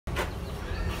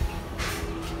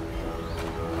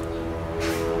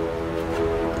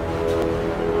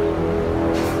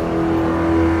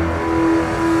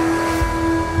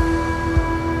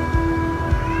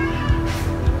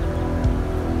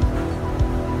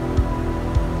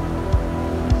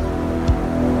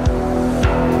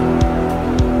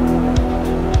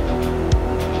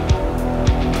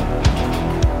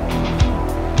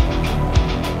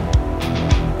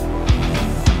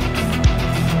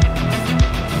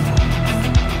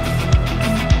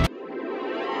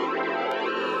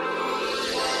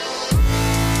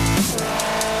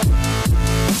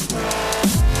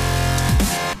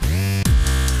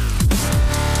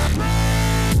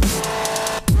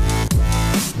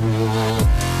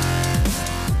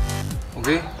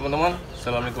Teman-teman,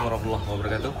 assalamualaikum warahmatullahi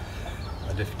wabarakatuh.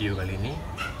 Pada video kali ini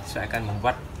saya akan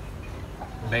membuat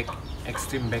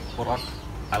extreme back pull out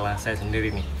ala saya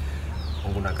sendiri nih,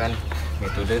 menggunakan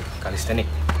metode calisthenics.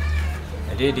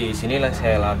 Jadi di sinilah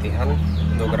saya latihan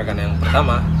untuk gerakan yang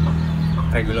pertama,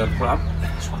 regular pull up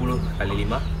 10 kali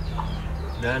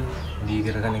 5, dan di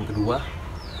gerakan yang kedua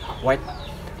wide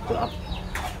pull up,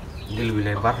 jadi lebih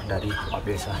lebar dari pull up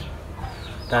biasa,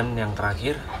 dan yang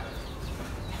terakhir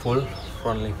full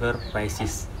front lever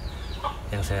presses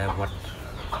yang saya buat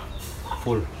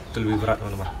full, itu lebih berat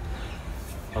teman-teman.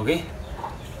 Oke,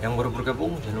 yang baru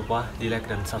bergabung jangan lupa di like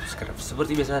dan subscribe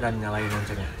seperti biasa dan nyalain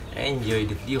loncengnya. Enjoy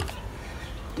the video,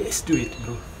 let's do it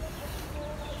bro.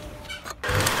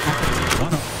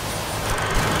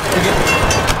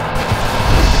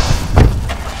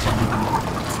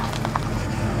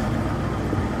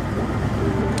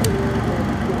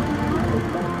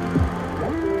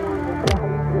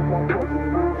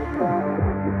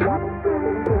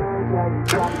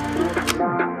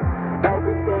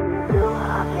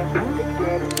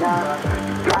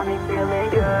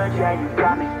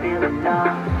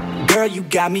 Girl, you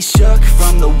got me shook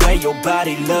from the way your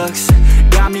body looks.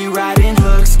 Got me riding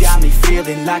hooks, got me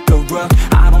feeling like a rook.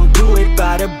 I don't do it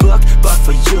by the book, but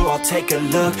for you I'll take a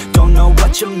look. Don't know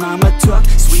what your mama took,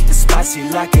 sweet and spicy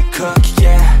like a cook,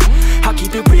 yeah. I'll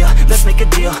keep it real, let's make a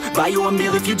deal. Buy you a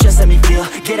meal if you just let me feel.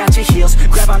 Get out your heels,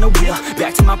 grab on the wheel.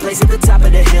 Back to my place at the top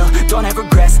of the hill. Don't have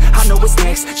regrets, I know what's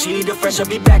next. She need a fresh, I'll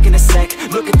be back in a sec.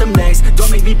 Look at them legs, don't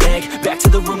make me beg. Back to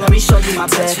the room, let me show you my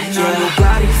bed. Touching on your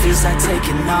body feels like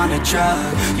taking on a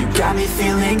drug. You got me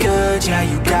feeling good, yeah,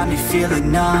 you got me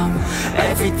feeling numb.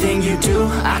 Everything you do,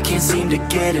 I can't seem to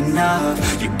get enough.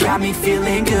 You got me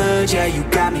feeling good, yeah, you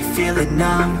got me feeling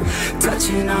numb.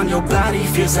 Touching on your body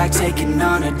feels like taking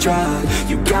on a drug.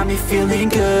 You got me feeling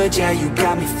good, yeah, you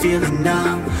got me feeling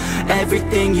numb.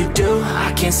 Everything you do,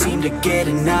 I can't seem to get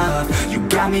enough. You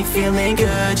got me feeling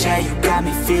good, yeah, you got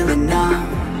me feeling numb.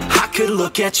 I could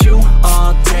look at you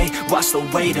all day, watch the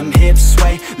way them hips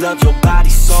sway. Love your body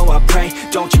so I pray,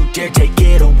 don't you dare take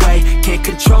it away. Can't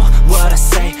control what I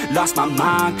say, lost my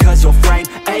mind cause your frame.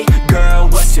 Hey girl,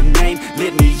 what's your name?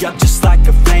 Lit me up just like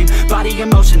a flame. Body in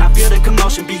motion, I feel the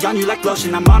commotion, be on you like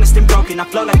lotion. I'm honest and broken, I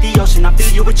flow like the ocean. I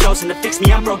feel you were chosen to fix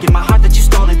me, I'm broken. My heart that you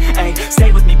stolen, hey.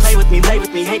 Stay with me, play with me, lay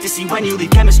with me. Hate to see when you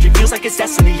leave, chemistry feels like it's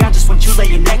destiny. I just want you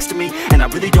laying next to me, and I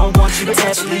really don't want you to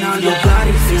ever leave. On your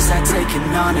body feels like taking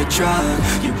on a drug.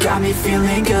 You got me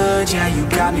feeling good, yeah, you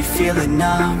got me feeling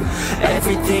numb.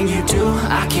 Everything you do,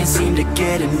 I can't seem to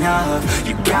get enough.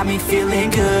 You got me feeling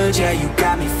good, yeah, you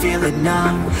got me feeling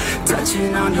numb.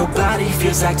 Touching on your body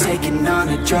feels like taking on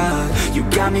a drug. You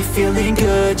got me feeling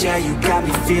good, yeah, you got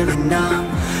me feeling numb.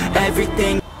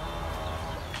 Everything.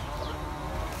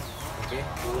 Oke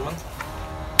teman-teman,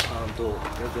 untuk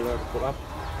regular pull up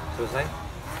selesai.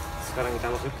 Sekarang kita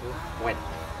masuk ke wide,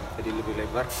 jadi lebih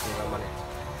lebar pengalamannya.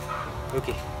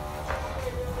 Oke.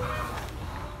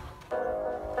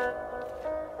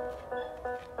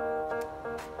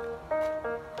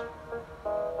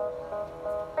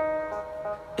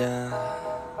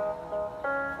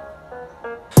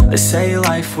 They say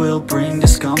life will bring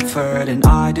discomfort, and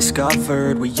I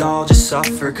discovered we all just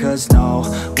suffer cause no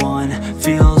one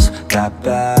feels that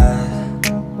bad.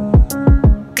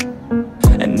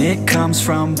 And it comes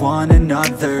from one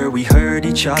another, we hurt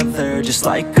each other just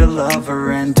like a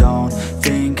lover. And don't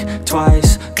think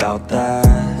twice about that.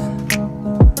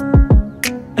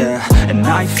 Yeah, and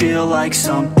I feel like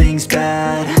something's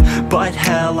bad, but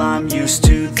hell, I'm used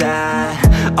to that.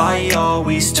 I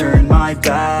always turn my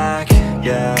back,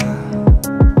 yeah.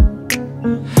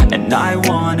 And I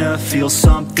wanna feel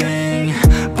something,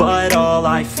 but all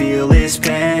I feel is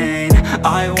pain.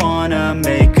 I wanna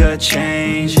make a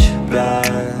change,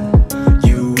 bad.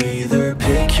 You either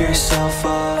pick yourself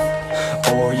up,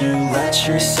 or you let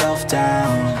yourself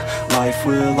down. Life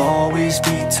will always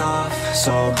be tough,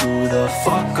 so who the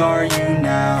fuck are you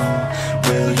now?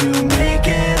 Will you make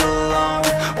it alone,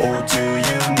 or do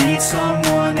you need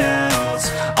someone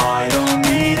else? I don't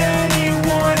need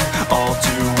anyone, I'll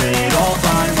do it all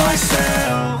by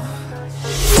myself.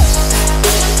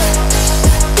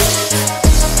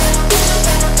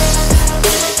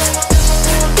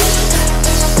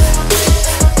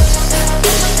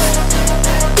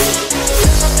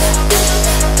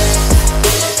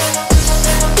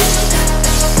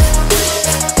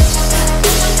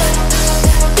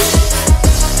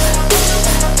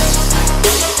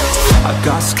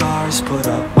 Got scars, put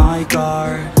up my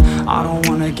guard. I don't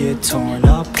wanna get torn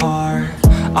apart.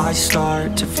 I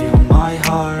start to feel my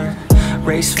heart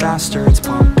race faster, it's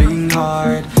pumping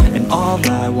hard, and all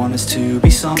I want is to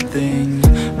be something.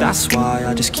 That's why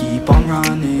I just keep on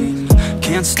running.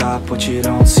 Can't stop what you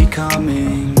don't see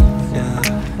coming. Yeah,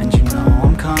 and you know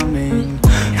I'm coming.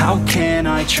 How can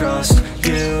I trust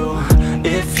you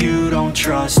if you don't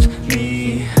trust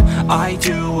me? I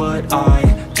do what I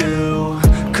do,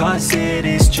 'cause it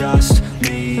is just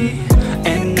me,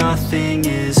 and nothing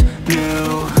is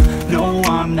new. No,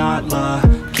 I'm not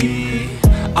lucky.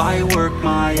 I work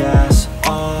my ass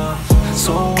off,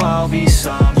 so I'll be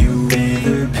some. You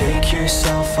either pick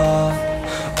yourself up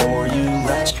or you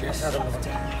let yourself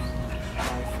down.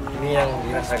 Ini yang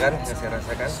dirasakan, yang saya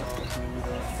rasakan,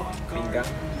 pinggang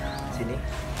sini,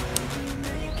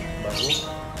 bahu,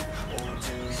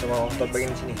 semua otot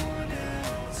bagian sini.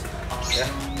 Ya,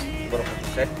 baru 1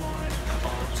 set,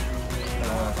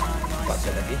 4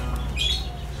 set lagi.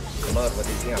 Cuma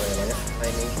berarti sini nggak banyak. Nah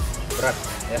ini berat,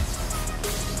 ya.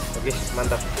 Oke,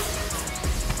 mantap.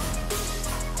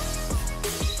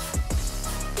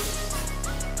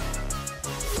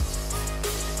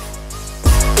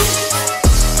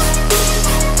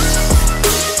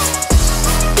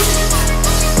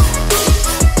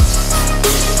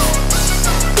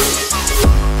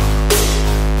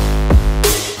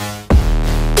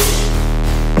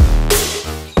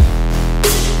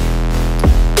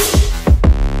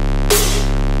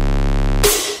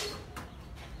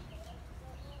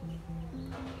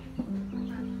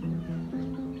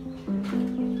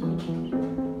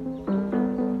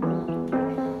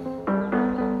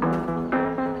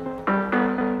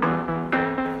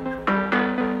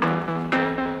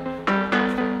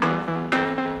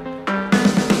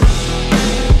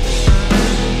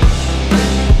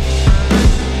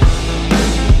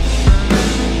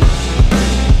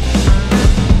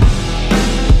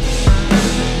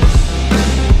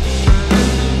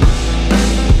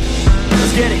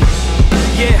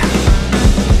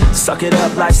 Suck it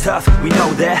up, life's tough, we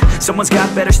know that. Someone's got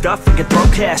better stuff and can throw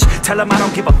cash. Tell them I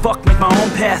don't give a fuck, make my own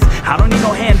path. I don't need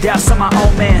no handouts, I'm my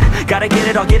own man. Gotta get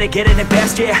it, I'll get it and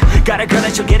fast, yeah. Got a girl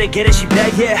and she'll get it, she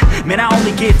bad, yeah. Man, I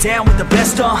only get down with the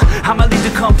best, I'ma leave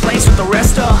the complaints with the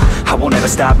rest, I won't ever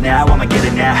stop now, I'ma get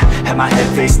it now. Have my head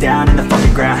face down in the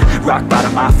fucking ground. Rock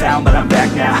bottom I found, but I'm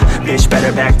back now. Bitch,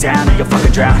 better back down or you'll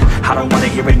fucking drown. I don't wanna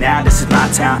hear it now, this is my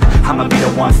town. I'ma be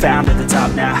the one found at the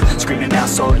top now. Screaming out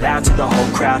so loud to the whole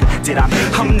crowd. Did I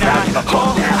make you proud? Give a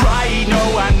fuck now. Alright, no,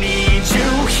 I need you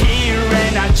here,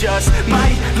 and I just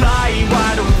might lie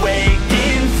wide awake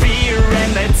in fear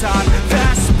and let time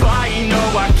pass by. No,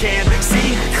 I can't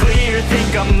see clear,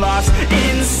 think I'm lost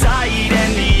inside,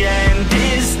 and the end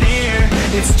is near.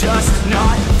 It's just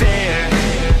not fair.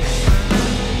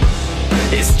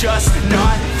 It's just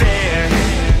not fair.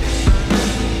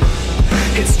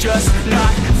 It's just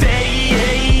not fair.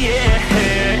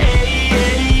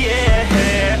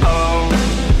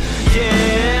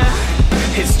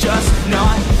 It's just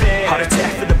not fair. Heart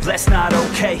attack for the blessed, not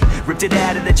okay. Ripped it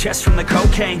out of the chest from the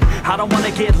cocaine. I don't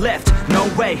wanna get left, no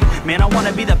way. Man, I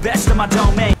wanna be the best of my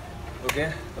domain.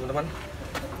 Oke, teman-teman.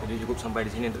 Jadi cukup sampai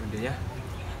di sini untuk videonya.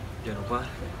 Jangan lupa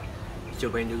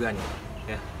cobain juga nih,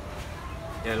 ya.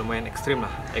 Ya lumayan ekstrim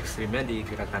lah. Ekstrimnya di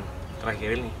gerakan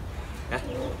terakhir ini, ya.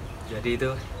 Jadi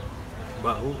itu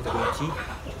bahu, kunci,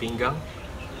 pinggang,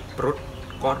 perut,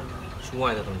 core,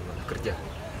 semua itu teman-teman kerja,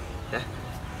 ya.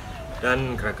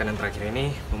 Dan gerakan yang terakhir ini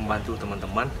membantu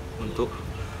teman-teman untuk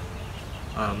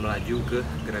melaju ke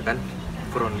gerakan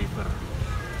front lever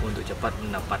untuk cepat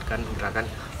mendapatkan gerakan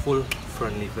full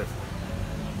front lever.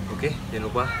 Oke,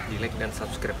 jangan lupa di like dan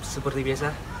subscribe seperti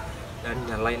biasa dan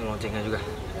nyalain loncengnya juga.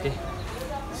 Oke,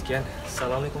 sekian,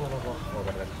 assalamualaikum warahmatullahi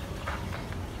wabarakatuh.